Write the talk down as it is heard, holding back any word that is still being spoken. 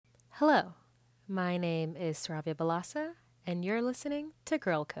Hello, my name is Saravia Balasa, and you're listening to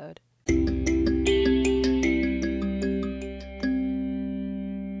Girl Code.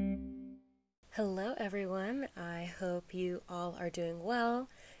 Hello, everyone. I hope you all are doing well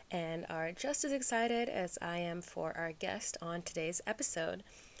and are just as excited as I am for our guest on today's episode.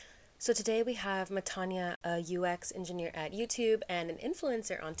 So today we have Matanya, a UX engineer at YouTube and an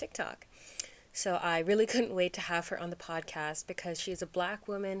influencer on TikTok. So I really couldn't wait to have her on the podcast because she's a Black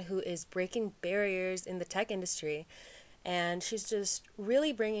woman who is breaking barriers in the tech industry. And she's just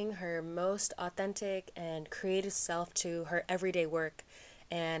really bringing her most authentic and creative self to her everyday work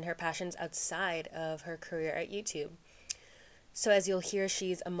and her passions outside of her career at YouTube. So as you'll hear,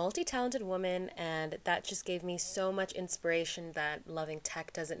 she's a multi-talented woman, and that just gave me so much inspiration that loving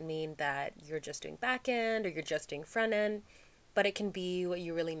tech doesn't mean that you're just doing back end or you're just doing front end, but it can be what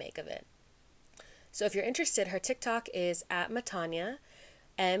you really make of it. So if you're interested, her TikTok is at Matanya,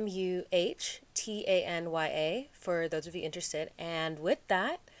 Muhtanya, for those of you interested. And with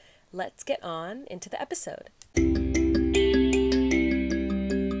that, let's get on into the episode.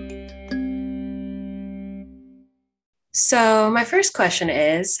 So my first question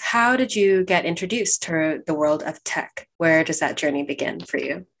is, how did you get introduced to the world of tech? Where does that journey begin for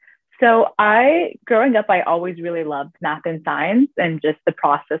you? So growing up, I always really loved math and science and just the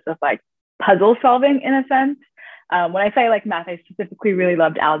process of puzzle solving in a sense. When I say math, I specifically really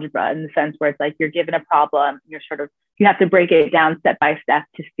loved algebra in the sense where it's you're given a problem, you have to break it down step by step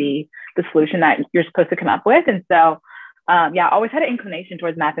to see the solution that you're supposed to come up with. And so, I always had an inclination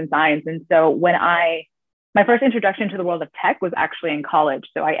towards math and science. And so my first introduction to the world of tech was actually in college.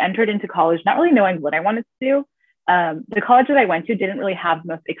 So I entered into college not really knowing what I wanted to do. The college that I went to didn't really have the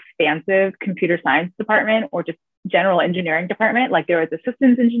most expansive computer science department or just general engineering department. There was a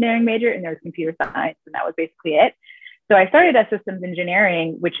systems engineering major and there was computer science, and that was basically it. So I started as systems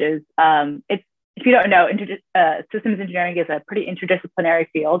engineering, which is, if you don't know, systems engineering is a pretty interdisciplinary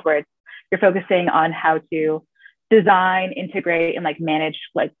field where you're focusing on how to design, integrate, and manage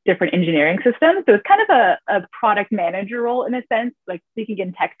different engineering systems. So it's kind of a product manager role in a sense, speaking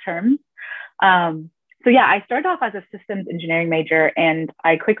in tech terms. I started off as a systems engineering major, and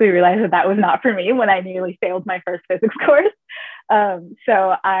I quickly realized that was not for me when I nearly failed my first physics course.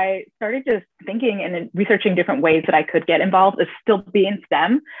 So I started just thinking and researching different ways that I could get involved, still be in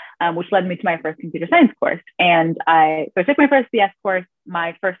STEM, which led me to my first computer science course. And I took my first CS course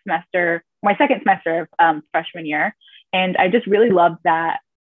my second semester of freshman year, and I just really loved that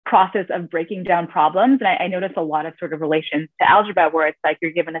process of breaking down problems. And I noticed a lot of sort of relations to algebra where it's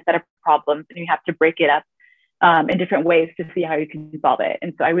you're given a set of problems and you have to break it up in different ways to see how you can solve it.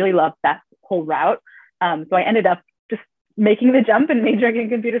 And so I really loved that whole route. So I ended up just making the jump and majoring in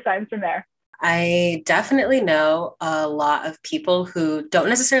computer science from there. I definitely know a lot of people who don't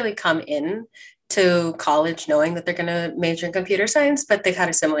necessarily come in to college knowing that they're going to major in computer science, but they've had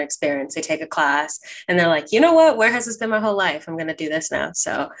a similar experience. They take a class and they're like, you know what, where has this been my whole life? I'm going to do this now.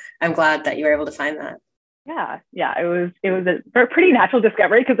 So I'm glad that you were able to find that. Yeah. It was a pretty natural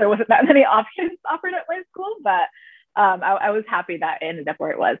discovery because there wasn't that many options offered at my school, but I was happy that it ended up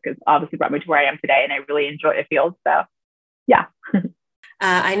where it was because obviously brought me to where I am today, and I really enjoy the field. So yeah.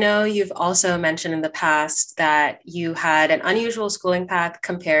 I know you've also mentioned in the past that you had an unusual schooling path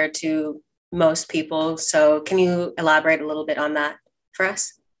compared to most people. So can you elaborate a little bit on that for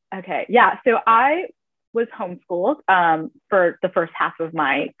us? Okay. Yeah. So I was homeschooled for the first half of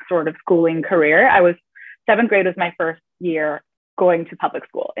my sort of schooling career. Seventh grade was my first year going to public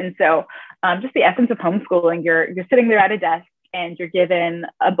school. And so just the essence of homeschooling, you're sitting there at a desk and you're given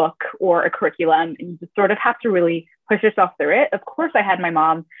a book or a curriculum, and you just sort of have to really push yourself through it. Of course, I had my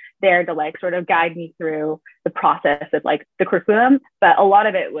mom there to sort of guide me through the process of the curriculum, but a lot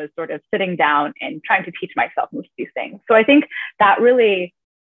of it was sort of sitting down and trying to teach myself most of these things. So I think that really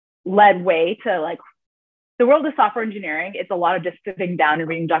led way to the world of software engineering. It's a lot of just sitting down and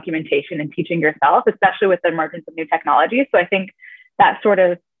reading documentation and teaching yourself, especially with the emergence of new technology. So I think that sort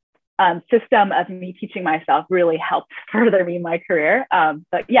of system of me teaching myself really helped further me in my career.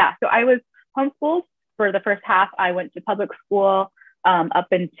 But yeah, so I was homeschooled for the first half. I went to public school up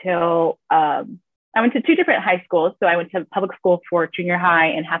until I went to two different high schools. So I went to public school for junior high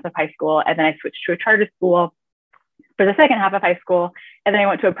and half of high school. And then I switched to a charter school for the second half of high school. And then I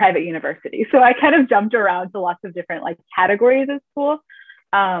went to a private university. So I kind of jumped around to lots of different categories of school.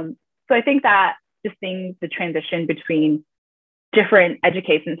 So I think that just seeing the transition between different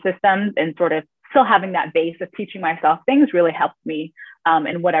education systems and sort of still having that base of teaching myself things really helped me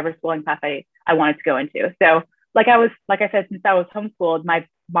in whatever schooling path I wanted to go into. So like I said, since I was homeschooled, my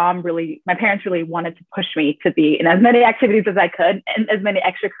my parents really wanted to push me to be in as many activities as I could and as many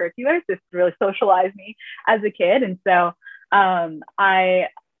extracurriculars just to really socialize me as a kid. And so I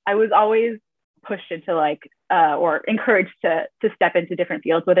was always pushed into like or encouraged to step into different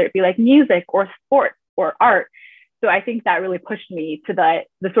fields, whether it be like music or sports or art. So I think that really pushed me to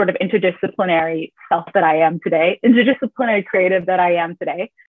the sort of interdisciplinary self that I am today, interdisciplinary creative that I am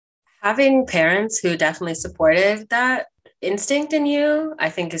today. Having parents who definitely supported that instinct in you,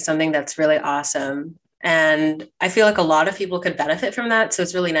 I think is something that's really awesome. And I feel like a lot of people could benefit from that. So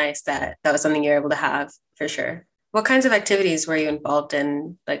it's really nice that that was something you're able to have for sure. What kinds of activities were you involved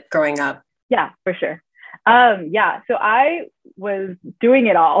in like growing up? Yeah, for sure. So I was doing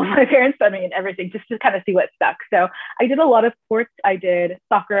it all. My parents put me in everything just to kind of see what stuck. So I did a lot of sports. I did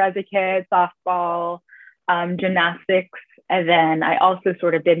soccer as a kid, softball, gymnastics, and then I also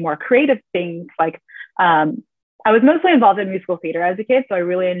sort of did more creative things like I was mostly involved in musical theater as a kid, so I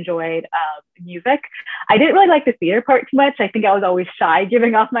really enjoyed music. I didn't really like the theater part too much. I think I was always shy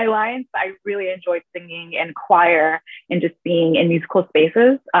giving off my lines. I really enjoyed singing and choir and just being in musical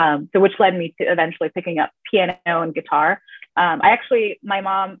spaces, so which led me to eventually picking up piano and guitar. My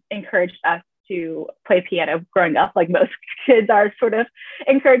mom encouraged us to play piano growing up, like most kids are sort of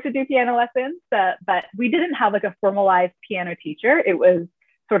encouraged to do piano lessons, but we didn't have like a formalized piano teacher. It was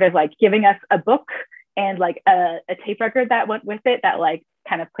sort of like giving us a book and like a tape record that went with it that like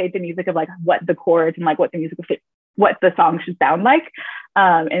kind of played the music of like what the chords and like what the song should sound like.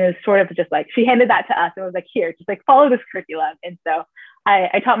 And it was sort of just like, she handed that to us and was like, here, just like follow this curriculum. And so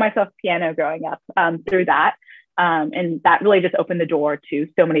I taught myself piano growing up through that. And that really just opened the door to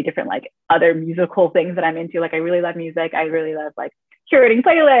so many different like other musical things that I'm into. Like I really love music. I really love like curating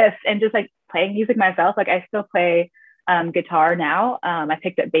playlists and just like playing music myself. Like I still play guitar now. I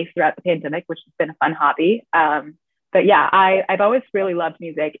picked up bass throughout the pandemic, which has been a fun hobby. But yeah, I've always really loved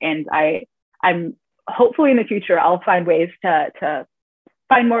music, and I'm hopefully in the future I'll find ways to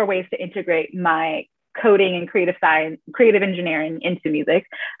find more ways to integrate my coding and creative science, creative engineering into music.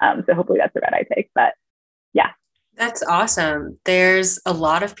 So hopefully that's the route I take. But yeah. That's awesome. There's a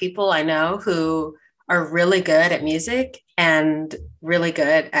lot of people I know who are really good at music and really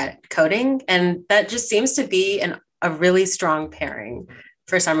good at coding. And that just seems to be a really strong pairing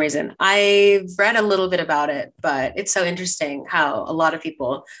for some reason. I've read a little bit about it, but it's so interesting how a lot of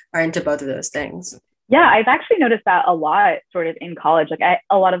people are into both of those things. Yeah, I've actually noticed that a lot sort of in college. Like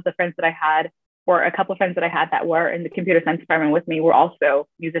a lot of the friends that I had, or a couple of friends that I had that were in the computer science department with me, were also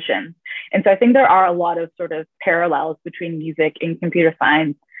musicians. And so I think there are a lot of sort of parallels between music and computer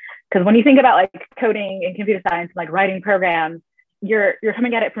science. Because when you think about like coding and computer science, like writing programs, you're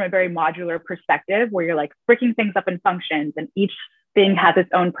coming at it from a very modular perspective where you're like breaking things up in functions and each thing has its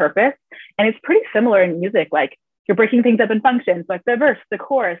own purpose. And it's pretty similar in music. Like you're breaking things up in functions, like the verse, the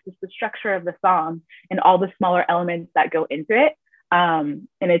chorus, is the structure of the song and all the smaller elements that go into it. And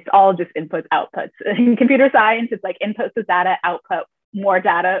it's all just inputs, outputs. In computer science, it's like inputs with data, output, more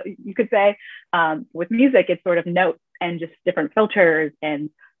data, you could say. With music, it's sort of notes and just different filters and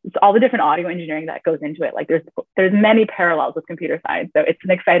it's all the different audio engineering that goes into it. Like there's many parallels with computer science. So it's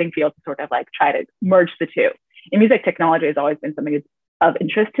an exciting field to sort of like try to merge the two. And music technology has always been something of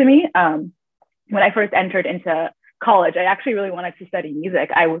interest to me. When I first entered into college, I actually really wanted to study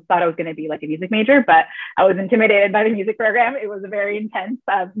music. Thought I was going to be like a music major, but I was intimidated by the music program. It was a very intense,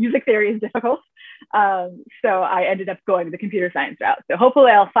 music theory is difficult. So I ended up going the computer science route. So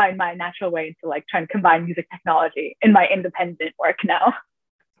hopefully I'll find my natural way to like try and combine music technology in my independent work now.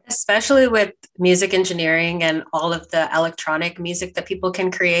 Especially with music engineering and all of the electronic music that people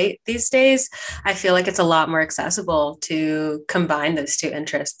can create these days, I feel like it's a lot more accessible to combine those two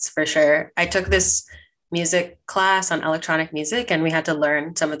interests for sure. I took this music class on electronic music and we had to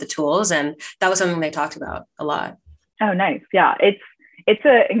learn some of the tools, and that was something they talked about a lot. Oh, nice. Yeah, it's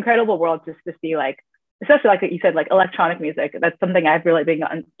an incredible world just to see, like, especially like you said, like electronic music. That's something I've really been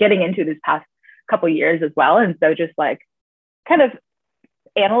getting into this past couple of years as well. And so just like kind of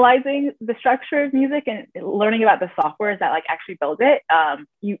analyzing the structure of music and learning about the softwares that like actually build it,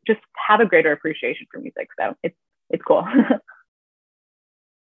 you just have a greater appreciation for music. So it's cool.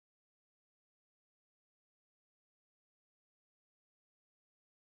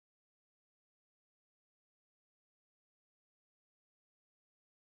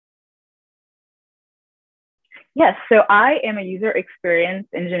 Yes, so I am a user experience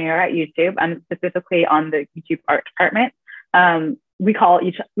engineer at YouTube. I'm specifically on the YouTube art department. We call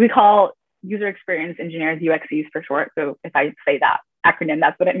user experience engineers UXEs for short. So if I say that acronym,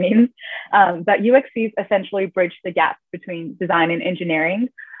 that's what it means. But UXEs essentially bridge the gap between design and engineering.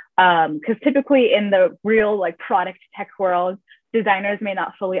 Because typically in the real like product tech world, designers may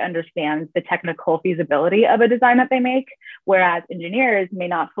not fully understand the technical feasibility of a design that they make, whereas engineers may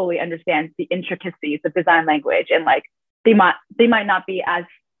not fully understand the intricacies of design language, and like they might not be as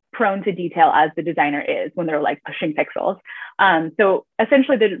prone to detail as the designer is when they're like pushing pixels. So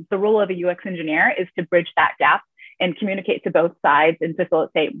essentially the role of a UX engineer is to bridge that gap and communicate to both sides and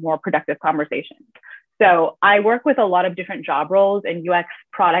facilitate more productive conversations. So I work with a lot of different job roles in UX,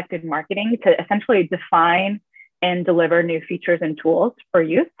 product, and marketing to essentially define and deliver new features and tools for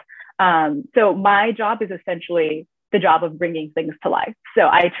youth. So my job is essentially the job of bringing things to life. So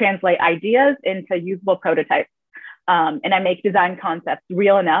I translate ideas into usable prototypes. And I make design concepts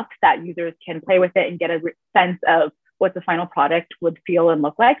real enough that users can play with it and get a sense of what the final product would feel and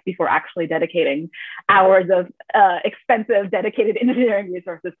look like before actually dedicating hours of expensive dedicated engineering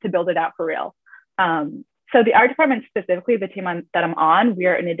resources to build it out for real. So the art department, specifically the team that I'm on, we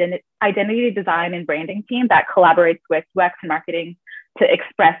are an identity design and branding team that collaborates with UX and marketing to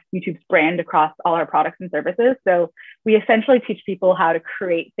express YouTube's brand across all our products and services. So we essentially teach people how to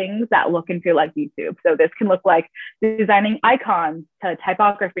create things that look and feel like YouTube. So this can look like designing icons to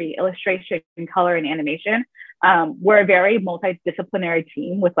typography, illustration, color, and animation. We're a very multidisciplinary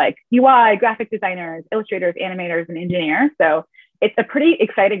team with like UI, graphic designers, illustrators, animators, and engineers. So it's a pretty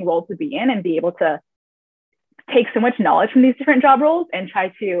exciting role to be in and be able to take so much knowledge from these different job roles and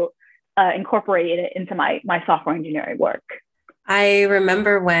try to incorporate it into my software engineering work. I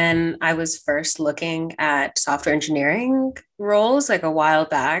remember when I was first looking at software engineering roles like a while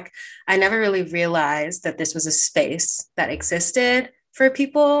back, I never really realized that this was a space that existed for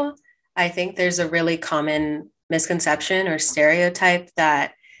people. I think there's a really common misconception or stereotype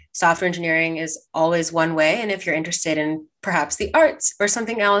that software engineering is always one way. And if you're interested in perhaps the arts or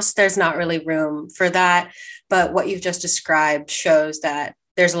something else, there's not really room for that. But what you've just described shows that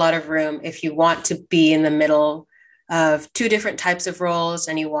there's a lot of room if you want to be in the middle of two different types of roles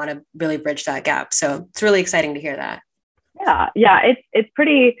and you want to really bridge that gap. So it's really exciting to hear that. Yeah, it's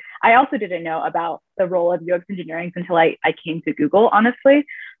pretty. I also didn't know about the role of UX engineering until I came to Google, honestly.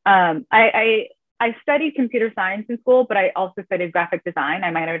 I studied computer science in school, but I also studied graphic design.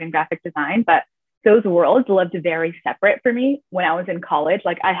 I minored in graphic design, but those worlds lived very separate for me when I was in college.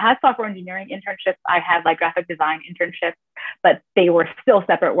 Like I had software engineering internships, I had like graphic design internships, but they were still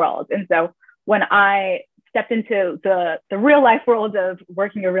separate worlds. And so when I stepped into the real life world of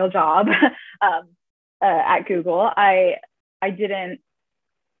working a real job at Google, I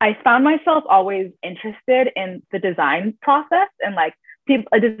found myself always interested in the design process, and like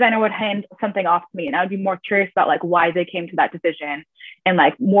a designer would hand something off to me and I would be more curious about like why they came to that decision and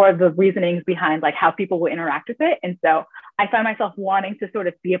like more of the reasonings behind like how people would interact with it. And so I found myself wanting to sort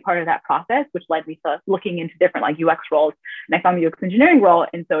of be a part of that process, which led me to looking into different like UX roles. And I found the UX engineering role.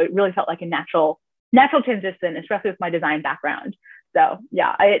 And so it really felt like a natural transition, especially with my design background. So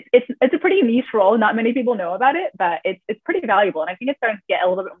yeah, it's a pretty niche role. Not many people know about it, but it's pretty valuable. And I think it's starting to get a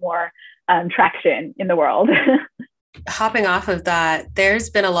little bit more traction in the world. Hopping off of that, there's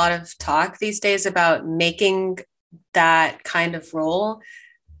been a lot of talk these days about making that kind of role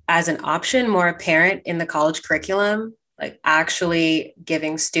as an option more apparent in the college curriculum, like actually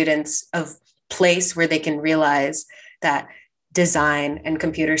giving students a place where they can realize that design and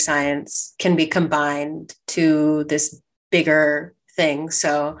computer science can be combined to this bigger thing.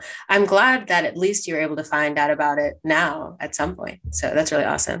 So I'm glad that at least you're able to find out about it now at some point. So that's really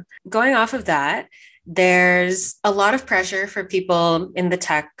awesome. Going off of that, there's a lot of pressure for people in the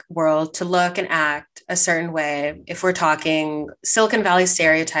tech world to look and act a certain way. If we're talking Silicon Valley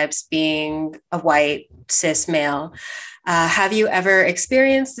stereotypes, being a white cis male, have you ever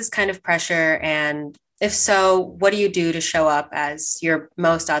experienced this kind of pressure? And if so, what do you do to show up as your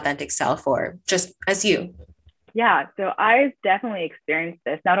most authentic self or just as you? Yeah, so I've definitely experienced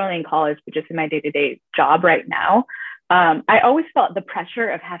this, not only in college, but just in my day-to-day job right now. I always felt the pressure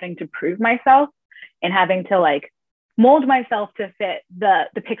of having to prove myself and having to like mold myself to fit the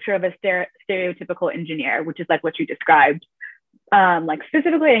picture of a stereotypical engineer, which is like what you described. Like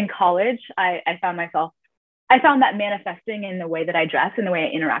specifically in college, I found that manifesting in the way that I dress and the way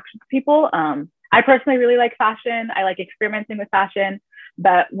I interact with people. I personally really like fashion. I like experimenting with fashion.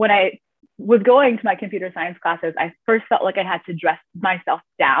 But when I was going to my computer science classes, I first felt like I had to dress myself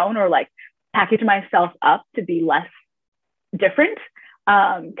down or like package myself up to be less different.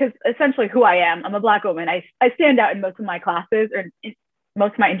 Because essentially who I am, I'm a Black woman. I stand out in most of my classes or in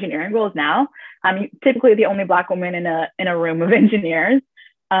most of my engineering roles now. I'm typically the only Black woman in a room of engineers.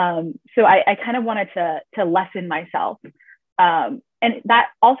 So I kind of wanted to lessen myself. And that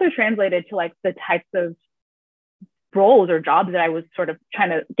also translated to like the types of roles or jobs that I was sort of trying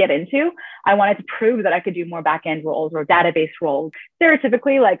to get into, I wanted to prove that I could do more back end roles or database roles.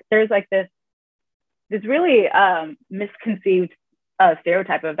 Stereotypically, like there's like this really misconceived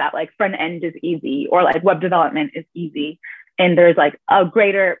stereotype of that, like front end is easy or like web development is easy. And there's like a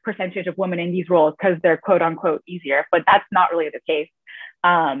greater percentage of women in these roles because they're quote unquote easier, but that's not really the case.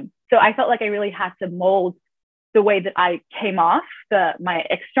 So I felt like I really had to mold the way that I came off, my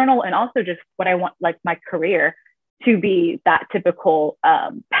external and also just what I want, like my career, to be that typical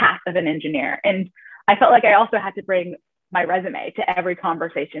path of an engineer. And I felt like I also had to bring my resume to every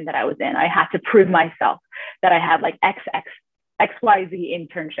conversation that I was in. I had to prove myself that I had like XYZ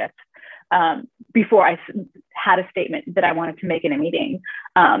internships before I had a statement that I wanted to make in a meeting.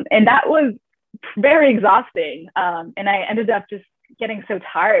 And that was very exhausting. And I ended up just getting so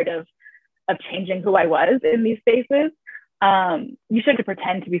tired of changing who I was in these spaces. You should have to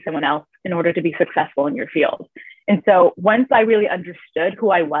pretend to be someone else in order to be successful in your field. And so once I really understood who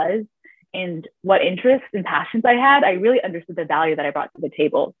I was and what interests and passions I had, I really understood the value that I brought to the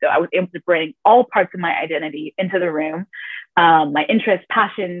table. So I was able to bring all parts of my identity into the room, my interests,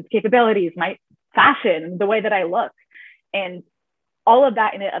 passions, capabilities, my fashion, the way that I look. And all of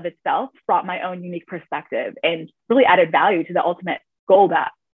that in and of itself brought my own unique perspective and really added value to the ultimate goal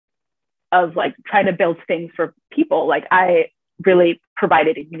of like trying to build things for people. Like I really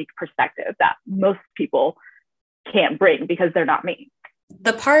provided a unique perspective that most people can't bring because they're not me.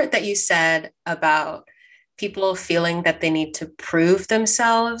 The part that you said about people feeling that they need to prove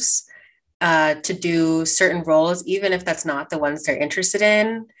themselves to do certain roles, even if that's not the ones they're interested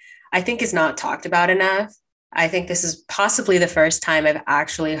in, I think is not talked about enough. I think this is possibly the first time I've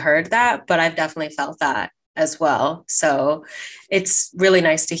actually heard that, but I've definitely felt that as well. So it's really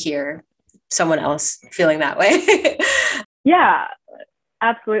nice to hear someone else feeling that way. Yeah,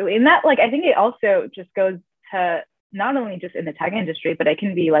 absolutely. And that, like, I think it also just goes to not only just in the tech industry, but it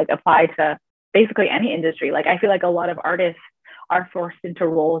can be like applied to basically any industry. Like I feel like a lot of artists are forced into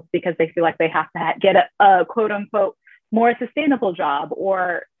roles because they feel like they have to get a quote unquote more sustainable job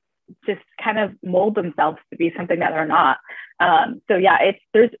or just kind of mold themselves to be something that they're not. So yeah,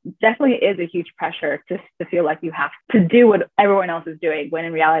 there's definitely is a huge pressure just to feel like you have to do what everyone else is doing, when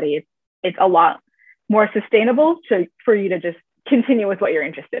in reality it's a lot more sustainable for you to just continue with what you're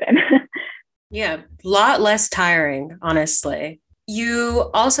interested in. Yeah, a lot less tiring, honestly. You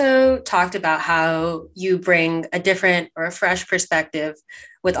also talked about how you bring a different or a fresh perspective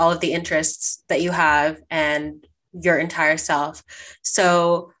with all of the interests that you have and your entire self.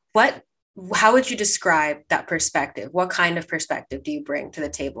 So how would you describe that perspective? What kind of perspective do you bring to the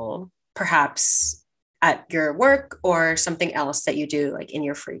table, perhaps at your work or something else that you do like in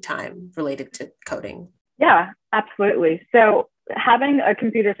your free time related to coding? Yeah, absolutely. So having a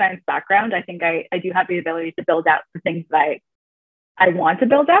computer science background, I think I do have the ability to build out the things that I want to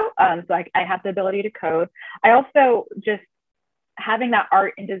build out. So I have the ability to code. I also just having that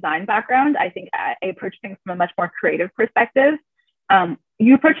art and design background, I think I approach things from a much more creative perspective.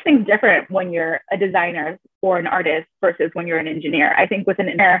 You approach things different when you're a designer or an artist versus when you're an engineer. I think with an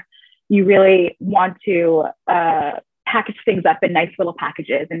engineer, you really want to package things up in nice little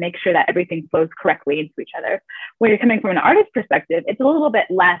packages and make sure that everything flows correctly into each other. When you're coming from an artist perspective, it's a little bit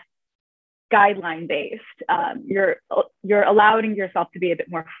less guideline based. You're allowing yourself to be a bit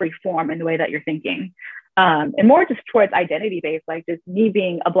more free form in the way that you're thinking, and more just towards identity based. Like just me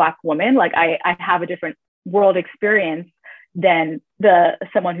being a Black woman, like I have a different world experience than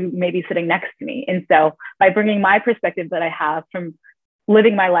someone who may be sitting next to me. And so by bringing my perspective that I have from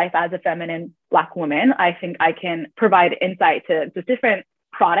living my life as a feminine Black woman, I think I can provide insight to different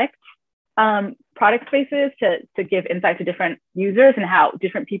product spaces to give insight to different users and how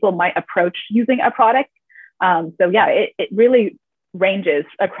different people might approach using a product. So yeah, it really ranges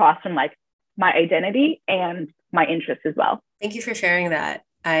across from like my identity and my interests as well. Thank you for sharing that.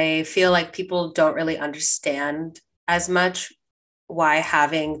 I feel like people don't really understand as much why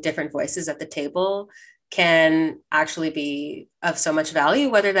having different voices at the table can actually be of so much value,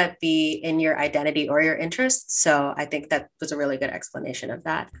 whether that be in your identity or your interests. So I think that was a really good explanation of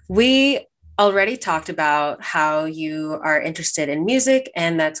that. We already talked about how you are interested in music,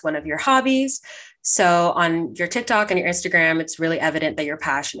 and that's one of your hobbies. So on your TikTok and your Instagram, it's really evident that you're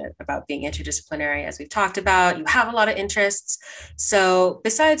passionate about being interdisciplinary, as we've talked about. You have a lot of interests. So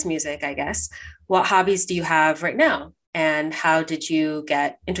besides music, I guess, what hobbies do you have right now? And how did you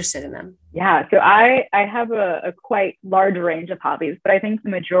get interested in them? Yeah, so I have a quite large range of hobbies, but I think the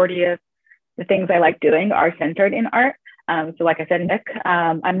majority of the things I like doing are centered in art. So like I said, Nick,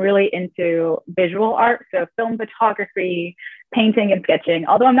 I'm really into visual art, so film photography, painting and sketching.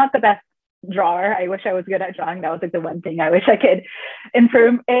 Although I'm not the best drawer. I wish I was good at drawing. That was like the one thing I wish I could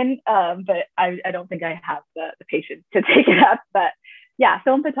improve in. But I don't think I have the patience to take it up. But yeah,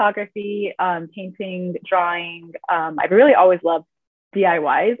 film photography, painting, drawing. I've really always loved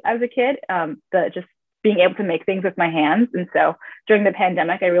DIYs as a kid. The just being able to make things with my hands. And so during the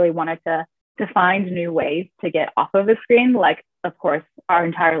pandemic, I really wanted to find new ways to get off of a screen. Like, of course, our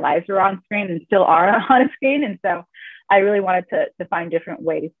entire lives were on screen and still are on a screen. And so I really wanted to find different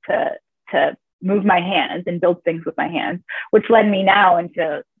ways to move my hands and build things with my hands, which led me now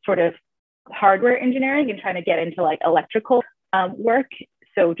into sort of hardware engineering and trying to get into like electrical work.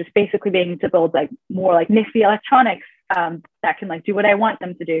 So just basically being able to build like more like nifty electronics that can like do what I want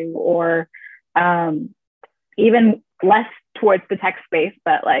them to do, or even less towards the tech space,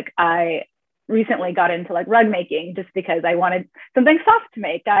 but like I recently got into like rug making just because I wanted something soft to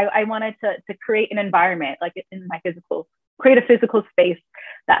make. I wanted to create an environment like in my create a physical space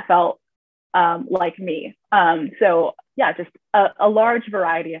that felt like me. So yeah, just a large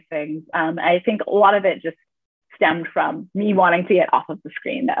variety of things. I think a lot of it just stemmed from me wanting to get off of the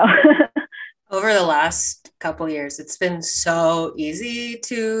screen though. Over the last couple years, it's been so easy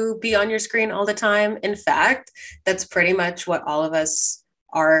to be on your screen all the time. In fact, that's pretty much what all of us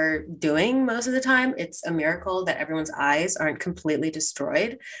are doing most of the time. It's a miracle that everyone's eyes aren't completely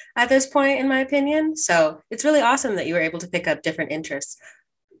destroyed at this point, in my opinion. So it's really awesome that you were able to pick up different interests.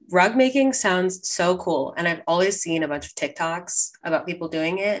 Rug making sounds so cool. And I've always seen a bunch of TikToks about people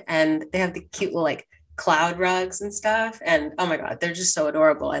doing it. And they have the cute little like cloud rugs and stuff. And oh my God, they're just so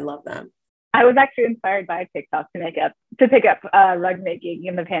adorable. I love them. I was actually inspired by TikTok to pick up rug making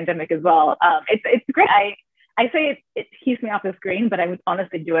in the pandemic as well. It's great. I say it keeps me off the screen, but I would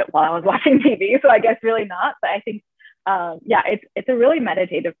honestly do it while I was watching TV. So I guess really not. But I think yeah, it's a really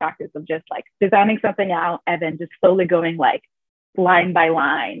meditative practice of just like designing something out and then just slowly going like line by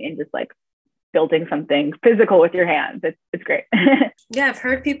line and just like building something physical with your hands. It's great. Yeah, I've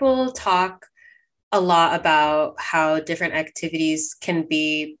heard people talk a lot about how different activities can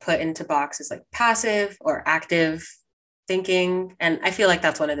be put into boxes like passive or active thinking. And I feel like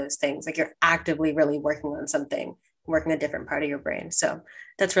that's one of those things, like you're actively really working on something, working a different part of your brain. So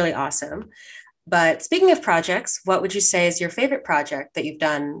that's really awesome. But speaking of projects, what would you say is your favorite project that you've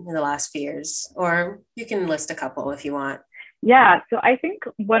done in the last few years? Or you can list a couple if you want. Yeah, so I think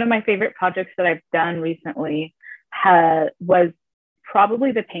one of my favorite projects that I've done recently was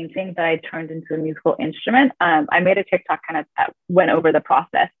probably the painting that I turned into a musical instrument. I made a TikTok kind of that went over the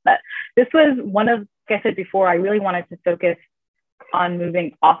process, but this was one of, like I said before, I really wanted to focus on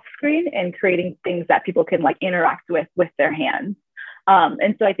moving off screen and creating things that people can like interact with their hands.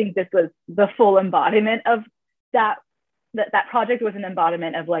 And so I think this was the full embodiment of that project was an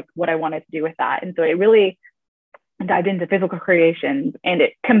embodiment of like what I wanted to do with that. And so it really dived into physical creations and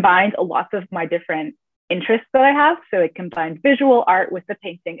it combined lots of my different interests that I have. So it combined visual art with the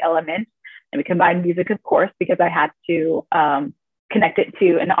painting element, and we combined music, of course, because I had to connect it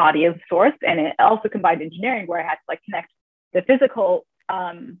to an audio source. And it also combined engineering, where I had to like connect the physical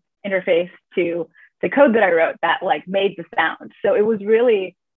interface to the code that I wrote that like made the sound. So it was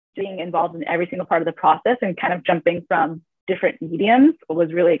really being involved in every single part of the process and kind of jumping from different mediums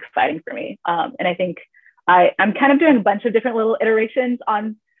was really exciting for me. And I think I'm kind of doing a bunch of different little iterations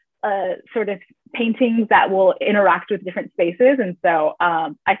on sort of paintings that will interact with different spaces. And so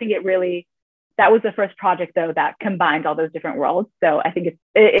I think that was the first project though that combined all those different worlds. So I think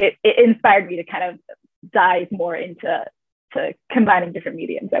it inspired me to kind of dive more into combining different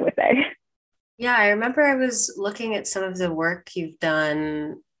mediums, I would say. Yeah, I remember I was looking at some of the work you've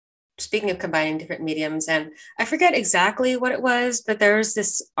done, speaking of combining different mediums, and I forget exactly what it was, but there was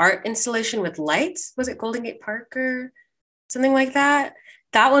this art installation with lights. Was it Golden Gate Park or something like that?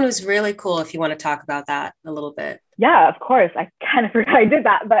 That one was really cool if you want to talk about that a little bit. Yeah, of course. I kind of forgot I did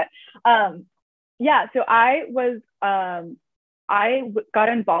that. But yeah, so I got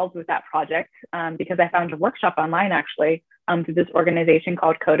involved with that project because I found a workshop online actually through this organization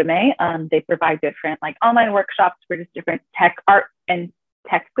called Codeme. They provide different like online workshops for just different tech art and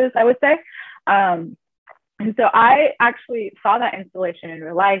texts, I would say. And so I actually saw that installation in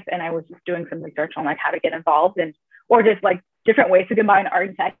real life, and I was just doing some research on like how to get involved or just like different ways to combine art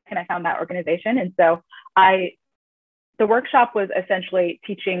and tech, and I found that organization. And so the workshop was essentially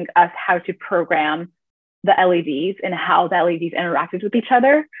teaching us how to program the LEDs and how the LEDs interacted with each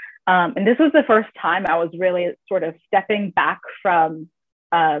other. And this was the first time I was really sort of stepping back from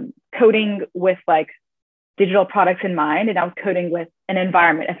coding with like digital products in mind, and I was coding with an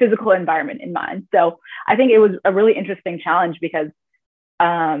environment, a physical environment in mind. So I think it was a really interesting challenge because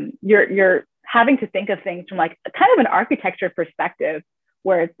you're having to think of things from like kind of an architecture perspective,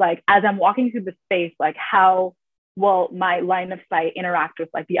 where it's like, as I'm walking through the space, like how will my line of sight interact with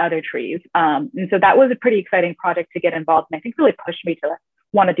like the other trees? And so that was a pretty exciting project to get involved in. I think really pushed me to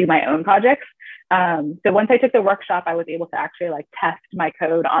want to do my own projects. So once I took the workshop, I was able to actually like test my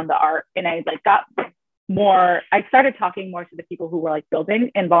code on the art, and I like got more, I started talking more to the people who were like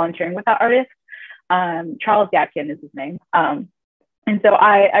building and volunteering with that artist. Charles Gatkin is his name. And so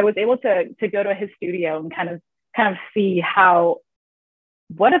I was able to go to his studio and kind of see how,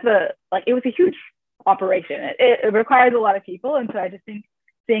 what of the, like, it was a huge operation. It requires a lot of people. And so I just think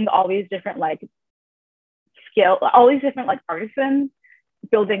seeing all these different like all these different like artisans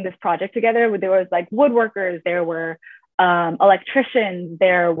building this project together, where there was like woodworkers, there were electricians,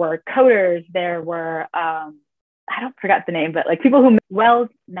 there were coders, there were I don't forget the name, but like people who weld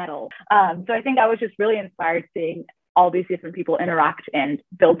metal. So I think I was just really inspired seeing all these different people interact and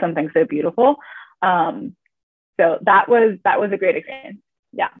build something so beautiful. So that was a great experience.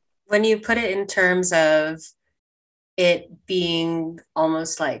 Yeah. When you put it in terms of it being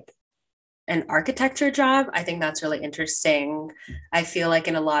almost like an architecture job, I think that's really interesting. I feel like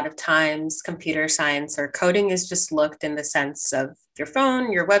in a lot of times computer science or coding is just looked in the sense of your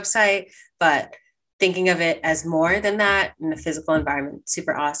phone, your website, but thinking of it as more than that in a physical environment,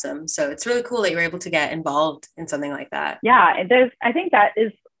 super awesome. So it's really cool that you're able to get involved in something like that. Yeah, and I think that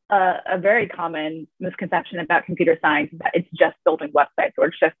is a very common misconception about computer science, that it's just building websites or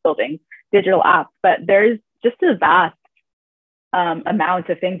it's just building digital apps, but there's just a vast amount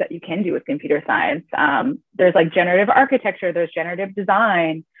of things that you can do with computer science. There's like generative architecture, there's generative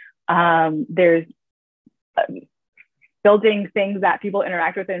design, there's building things that people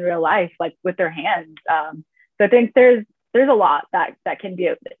interact with in real life, like with their hands. So I think there's a lot that can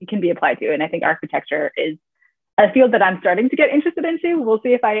be applied to, and I think architecture is a field that I'm starting to get interested into. We'll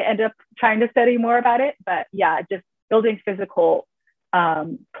see if I end up trying to study more about it, but yeah, just building physical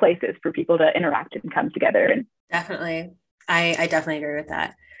places for people to interact and come together. And definitely. I definitely agree with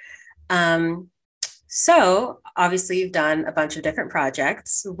that. So obviously you've done a bunch of different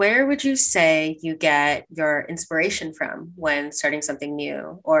projects. Where would you say you get your inspiration from when starting something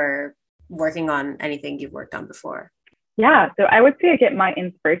new or working on anything you've worked on before? Yeah, so I would say I get my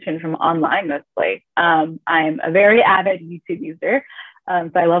inspiration from online mostly. I'm a very avid YouTube user.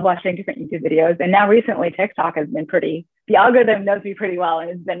 So I love watching different YouTube videos. And now recently TikTok has been the algorithm knows me pretty well and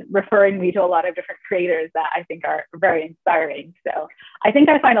has been referring me to a lot of different creators that I think are very inspiring. So I think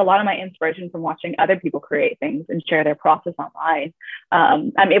I find a lot of my inspiration from watching other people create things and share their process online.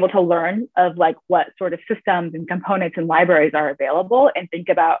 I'm able to learn of like what sort of systems and components and libraries are available and think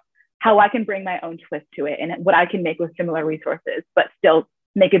about how I can bring my own twist to it and what I can make with similar resources, but still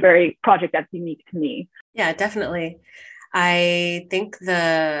make a very project that's unique to me. Yeah, definitely. I think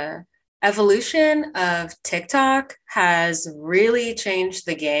the evolution of TikTok has really changed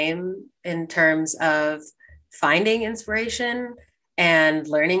the game in terms of finding inspiration and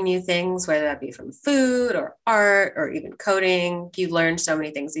learning new things, whether that be from food or art or even coding. You learn so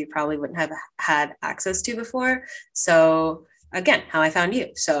many things that you probably wouldn't have had access to before. So again, how I found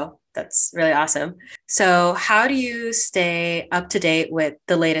you. So that's really awesome. So how do you stay up to date with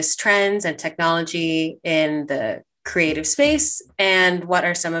the latest trends and technology in the creative space? And what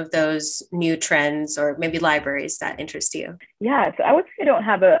are some of those new trends or maybe libraries that interest you? Yeah, so I would say I don't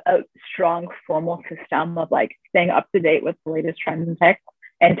have a strong formal system of like staying up to date with the latest trends in tech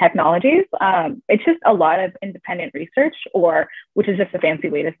and technologies. It's just a lot of independent research, which is just a fancy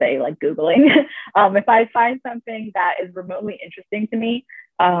way to say like Googling. If I find something that is remotely interesting to me,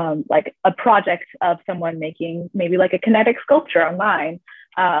 like a project of someone making maybe like a kinetic sculpture online,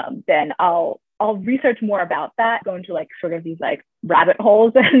 then I'll research more about that, go into like sort of these like rabbit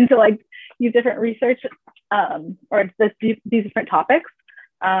holes into like these different research or these different topics.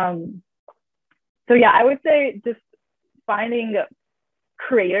 So yeah, I would say just finding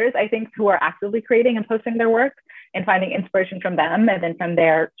creators, I think, who are actively creating and posting their work and finding inspiration from them. And then from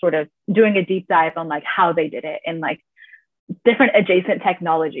there, sort of doing a deep dive on like how they did it and like different adjacent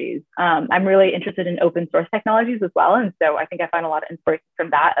technologies. I'm really interested in open source technologies as well. And so I think I find a lot of inspiration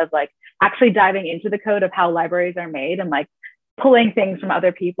from that, of like actually diving into the code of how libraries are made and like pulling things from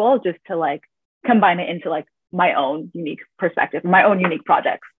other people just to like combine it into like my own unique perspective, my own unique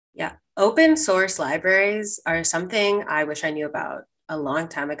projects. Yeah. Open source libraries are something I wish I knew about a long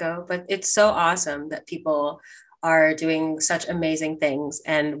time ago, but it's so awesome that people are doing such amazing things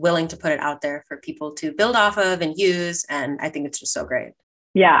and willing to put it out there for people to build off of and use. And I think it's just so great.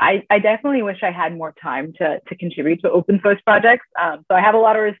 Yeah, I definitely wish I had more time to contribute to open source projects. So I have a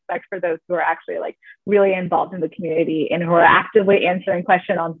lot of respect for those who are actually like really involved in the community and who are actively answering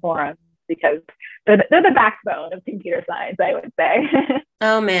questions on forums. because they're the backbone of computer science, I would say.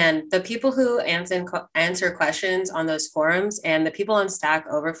 Oh man, the people who answer questions on those forums and the people on Stack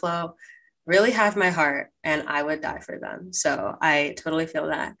Overflow really have my heart, and I would die for them. So I totally feel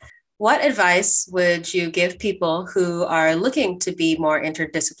that. What advice would you give people who are looking to be more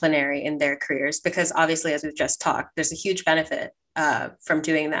interdisciplinary in their careers? Because obviously, as we've just talked, there's a huge benefit from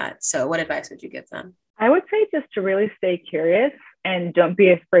doing that. So what advice would you give them? I would say just to really stay curious and don't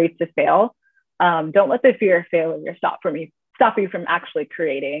be afraid to fail. Don't let the fear of failure stop you from actually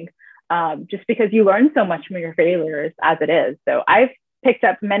creating. Just because you learn so much from your failures as it is. So I've picked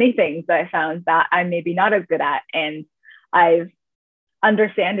up many things that I found that I'm maybe not as good at, and I've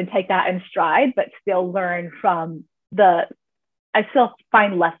understand and take that in stride, but still learn from I still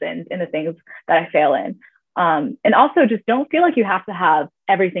find lessons in the things that I fail in. And also just don't feel like you have to have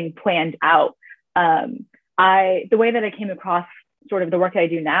everything planned out. The way that I came across sort of the work that I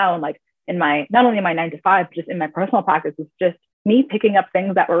do now, and like in my, not only in my 9 to 5, just in my personal practice, is just me picking up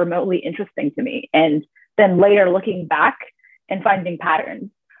things that were remotely interesting to me. And then later looking back and finding patterns.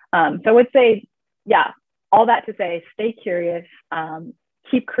 So I would say, yeah, all that to say, stay curious,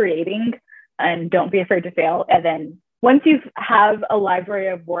 keep creating, and don't be afraid to fail. And then once you have a library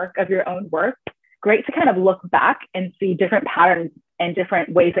of work, of your own work, great to kind of look back and see different patterns and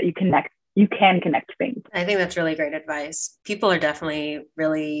different ways that you can connect things. I think that's really great advice. People are definitely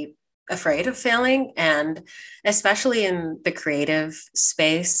really afraid of failing, and especially in the creative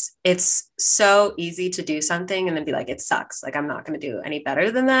space, it's so easy to do something and then be like, it sucks, like I'm not going to do any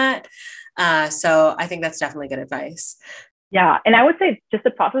better than that. So I think that's definitely good advice. Yeah, and I would say just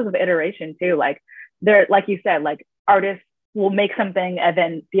the process of iteration too. Like like you said, like artists will make something and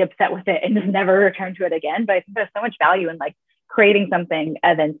then be upset with it and just never return to it again. But I think there's so much value in like creating something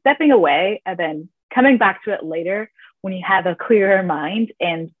and then stepping away and then coming back to it later when you have a clearer mind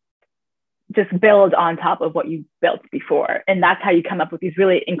and just build on top of what you built before. And that's how you come up with these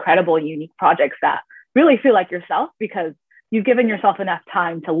really incredible, unique projects that really feel like yourself, because you've given yourself enough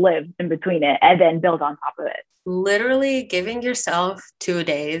time to live in between it and then build on top of it. Literally giving yourself 2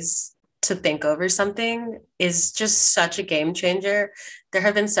 days to think over something is just such a game changer. There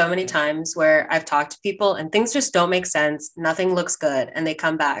have been so many times where I've talked to people and things just don't make sense. Nothing looks good. And they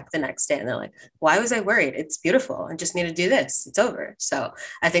come back the next day and they're like, why was I worried? It's beautiful. I just need to do this. It's over. So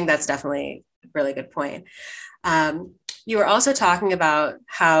I think that's definitely a really good point. You were also talking about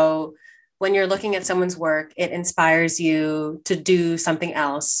how when you're looking at someone's work, it inspires you to do something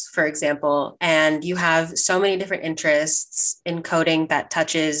else, for example, and you have so many different interests in coding that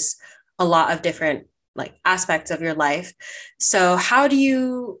touches a lot of different like aspects of your life. So how do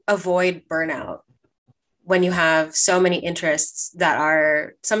you avoid burnout when you have so many interests that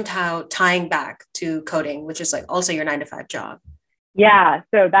are somehow tying back to coding, which is like also your 9 to 5 job? Yeah,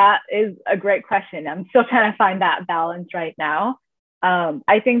 so that is a great question. I'm still trying to find that balance right now.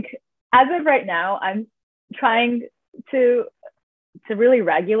 I think as of right now, I'm trying to really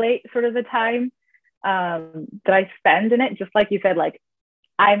regulate sort of the time that I spend in it. Just like you said, like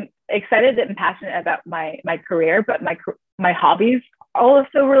I'm excited and passionate about my career, but my hobbies are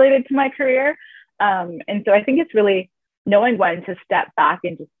also related to my career. And so I think it's really knowing when to step back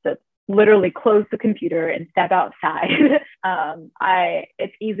and just to literally close the computer and step outside.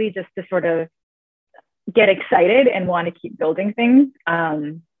 It's easy just to sort of get excited and want to keep building things.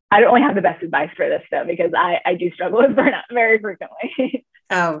 I don't really have the best advice for this though, because I do struggle with burnout very frequently.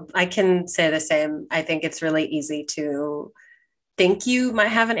 Oh, I can say the same. I think it's really easy to think you might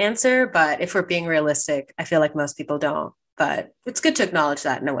have an answer, but if we're being realistic, I feel like most people don't. But it's good to acknowledge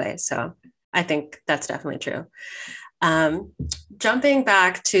that in a way. So I think that's definitely true. Jumping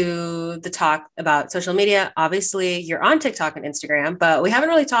back to the talk about social media, obviously you're on TikTok and Instagram, but we haven't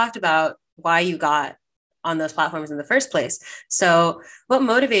really talked about why you got on those platforms in the first place. So what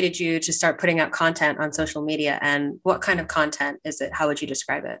motivated you to start putting out content on social media, and what kind of content is it? How would you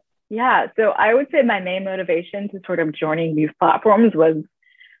describe it? Yeah, so I would say my main motivation to sort of joining these platforms was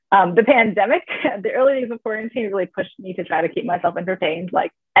the pandemic. The early days of quarantine really pushed me to try to keep myself entertained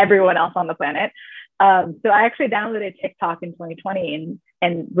like everyone else on the planet. So I actually downloaded TikTok in 2020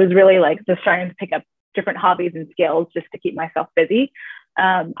 and was really like just trying to pick up different hobbies and skills just to keep myself busy.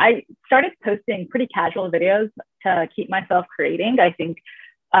 I started posting pretty casual videos to keep myself creating. I think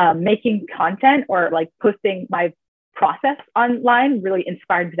making content or like posting my process online really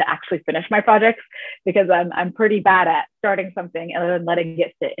inspired me to actually finish my projects, because I'm pretty bad at starting something and then letting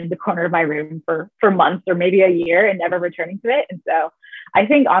it sit in the corner of my room for months or maybe a year and never returning to it. And so I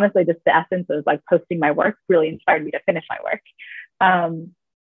think honestly, just the essence of like posting my work really inspired me to finish my work.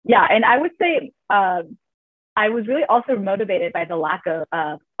 Yeah, and I would say I was really also motivated by the lack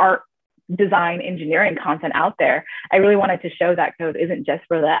of art design engineering content out there, I really wanted to show that code isn't just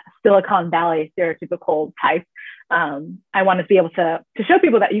for the Silicon Valley stereotypical type. I wanted to be able to show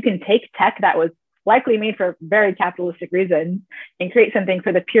people that you can take tech that was likely made for very capitalistic reasons and create something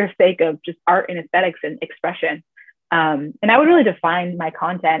for the pure sake of just art and aesthetics and expression. And I would really define my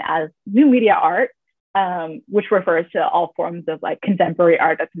content as new media art, which refers to all forms of like contemporary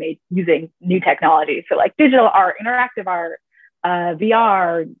art that's made using new technology. So like digital art, interactive art,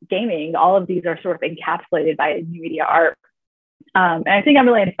 VR, gaming, all of these are sort of encapsulated by new media art. And I think I'm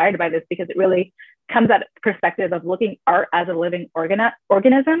really inspired by this because it really comes at the perspective of looking art as a living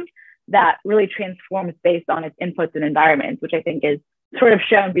organism that really transforms based on its inputs and environments, which I think is sort of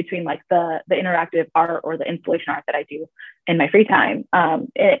shown between like the interactive art or the installation art that I do in my free time.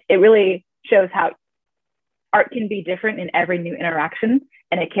 It really shows how art can be different in every new interaction,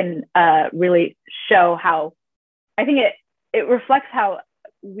 and it can really show how, I think it reflects how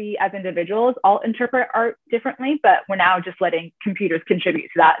we as individuals all interpret art differently, but we're now just letting computers contribute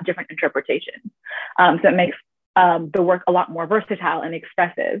to that different interpretation. So it makes the work a lot more versatile and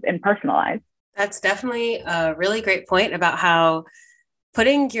expressive and personalized. That's definitely a really great point about how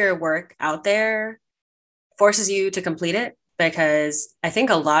putting your work out there forces you to complete it, because I think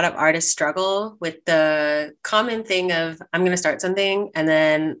a lot of artists struggle with the common thing of, I'm going to start something and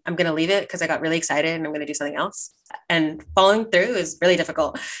then I'm going to leave it because I got really excited and I'm going to do something else. And following through is really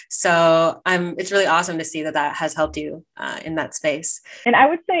difficult. So it's really awesome to see that has helped you in that space. And I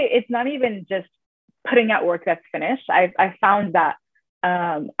would say it's not even just putting out work that's finished. I found that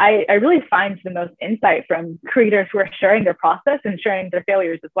I really find the most insight from creators who are sharing their process and sharing their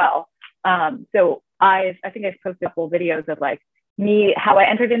failures as well. So I think I've posted a couple of videos of like me, how I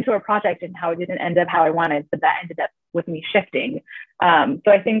entered into a project and how it didn't end up how I wanted, but that ended up with me shifting. So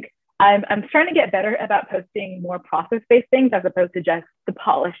I think I'm trying to get better about posting more process-based things as opposed to just the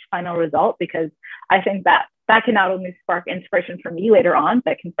polished final result, because I think that can not only spark inspiration for me later on,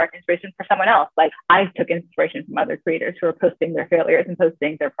 but can spark inspiration for someone else. Like I took inspiration from other creators who are posting their failures and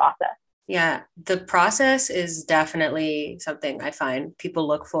posting their process. Yeah, the process is definitely something I find people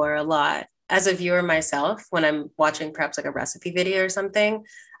look for a lot. As a viewer myself, when I'm watching perhaps like a recipe video or something,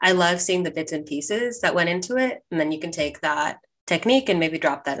 I love seeing the bits and pieces that went into it. And then you can take that technique and maybe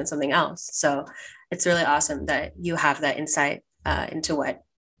drop that in something else. So it's really awesome that you have that insight into what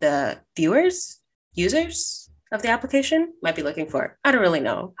the users of the application might be looking for. I don't really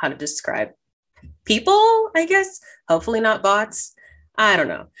know how to describe people, I guess. Hopefully not bots. I don't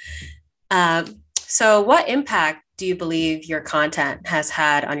know. So what impact do you believe your content has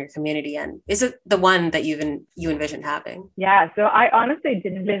had on your community? And is it the one that you envisioned having? Yeah, so I honestly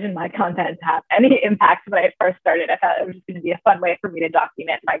didn't envision my content to have any impact when I first started. I thought it was just going to be a fun way for me to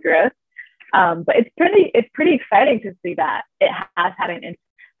document my growth. But it's pretty exciting to see that it has had an impact.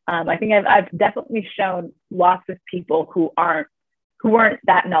 I think I've definitely shown lots of people who weren't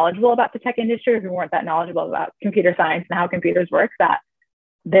that knowledgeable about the tech industry, who weren't that knowledgeable about computer science and how computers work, that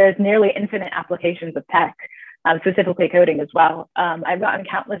there's nearly infinite applications of tech, specifically coding as well. I've gotten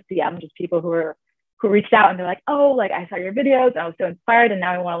countless DMs, just people who reached out and they're like, oh, like I saw your videos and I was so inspired and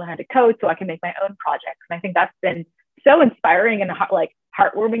now I want to learn how to code so I can make my own projects. And I think that's been so inspiring and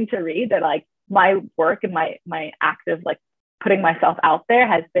heartwarming to read, that like my work and my act of like putting myself out there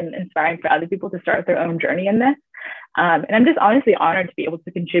has been inspiring for other people to start their own journey in this. And I'm just honestly honored to be able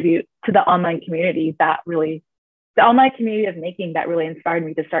to contribute to the online community the online community of making that really inspired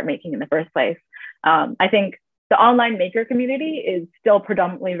me to start making in the first place. I think the online maker community is still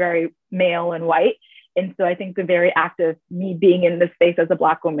predominantly very male and white. And so I think the very act of me being in this space as a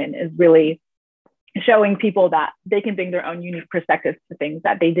Black woman is really showing people that they can bring their own unique perspectives to things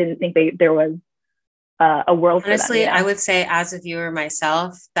that they didn't think there was a world. Honestly, for them, I would say as a viewer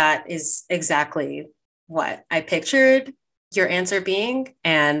myself, that is exactly what I pictured your answer being.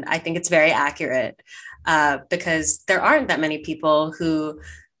 And I think it's very accurate. Because there aren't that many people who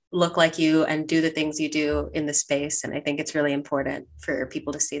look like you and do the things you do in the space. And I think it's really important for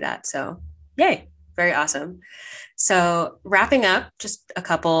people to see that. So yay, very awesome. So wrapping up, just a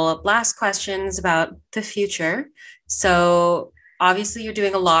couple of last questions about the future. So obviously you're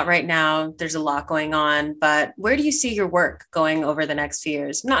doing a lot right now. There's a lot going on, but where do you see your work going over the next few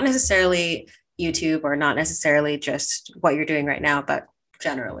years? Not necessarily YouTube or not necessarily just what you're doing right now, but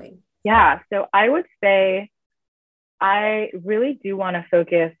generally. Yeah, so I would say I really do want to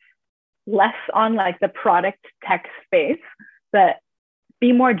focus less on like the product tech space, but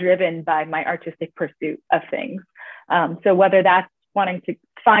be more driven by my artistic pursuit of things. So whether that's wanting to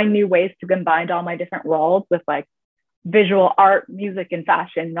find new ways to combine all my different roles with like visual art, music, and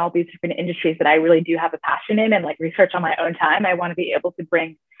fashion, and all these different industries that I really do have a passion in and like research on my own time, I want to be able to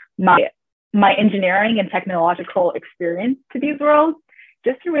bring my my engineering and technological experience to these roles,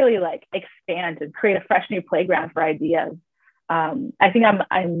 just to really like expand and create a fresh new playground for ideas. I think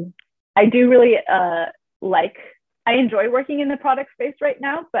I do really like, I enjoy working in the product space right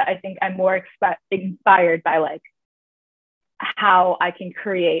now, but I think I'm more inspired by like how I can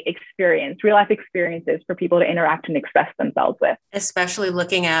create real life experiences for people to interact and express themselves with. Especially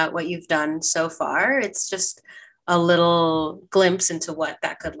looking at what you've done so far, it's just a little glimpse into what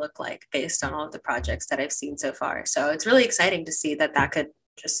that could look like based on all of the projects that I've seen so far. So it's really exciting to see that that could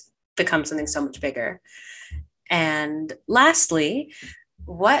just become something so much bigger. And lastly,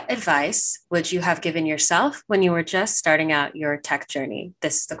 what advice would you have given yourself when you were just starting out your tech journey?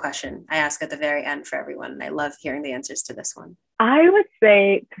 This is the question I ask at the very end for everyone. And I love hearing the answers to this one. I would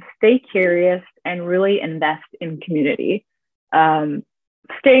say to stay curious and really invest in community.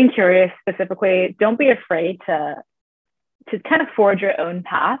 Staying curious specifically, don't be afraid to kind of forge your own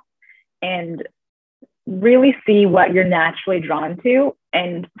path and really see what you're naturally drawn to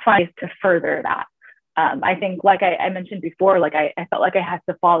and find ways to further that. I think, like I mentioned before, like I felt like I had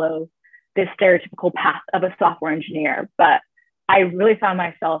to follow this stereotypical path of a software engineer, but I really found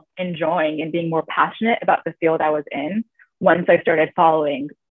myself enjoying and being more passionate about the field I was in once I started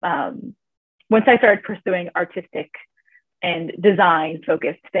pursuing artistic and design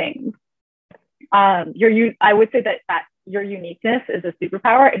focused things. I would say that your uniqueness is a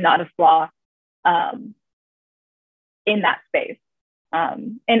superpower and not a flaw in that space.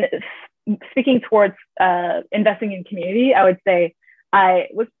 And speaking towards investing in community, I would say I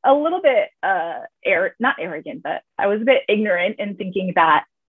was a little bit not arrogant, but I was a bit ignorant in thinking that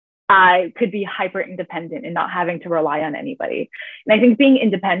I could be hyper independent and not having to rely on anybody. And I think being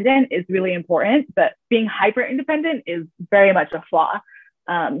independent is really important, but being hyper independent is very much a flaw.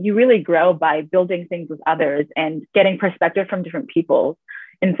 You really grow by building things with others and getting perspective from different people.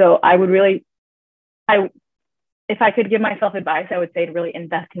 And so if I could give myself advice, I would say to really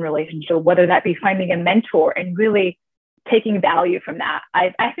invest in relationship, whether that be finding a mentor and really taking value from that.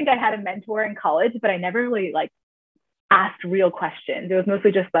 I think I had a mentor in college, but I never really like asked real questions. It was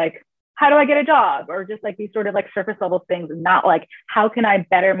mostly just like, how do I get a job? Or just like these sort of like surface level things, and not like, how can I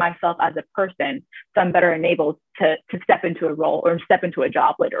better myself as a person so I'm better enabled to step into a role or step into a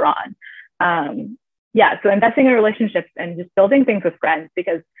job later on. So investing in relationships and just building things with friends,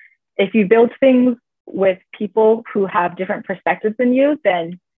 because if you build things with people who have different perspectives than you,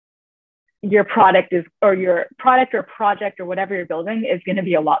 then your product or project or whatever you're building is going to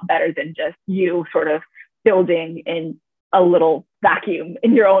be a lot better than just you sort of building in a little vacuum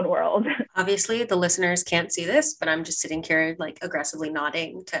in your own world. Obviously, the listeners can't see this, but I'm just sitting here like aggressively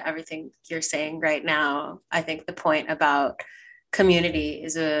nodding to everything you're saying right now. I think the point about community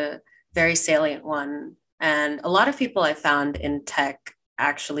is a very salient one. And a lot of people I found in tech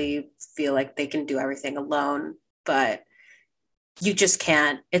actually feel like they can do everything alone, but you just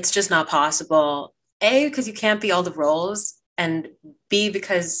can't. It's just not possible. A, because you can't be all the roles, and B,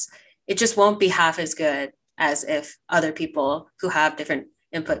 because it just won't be half as good as if other people who have different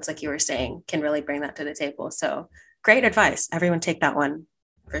inputs, like you were saying, can really bring that to the table. So great advice. Everyone take that one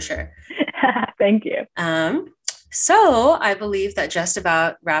for sure. Thank you. So I believe that just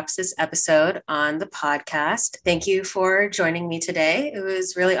about wraps this episode on the podcast. Thank you for joining me today. It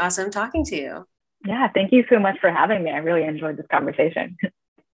was really awesome talking to you. Yeah, thank you so much for having me. I really enjoyed this conversation.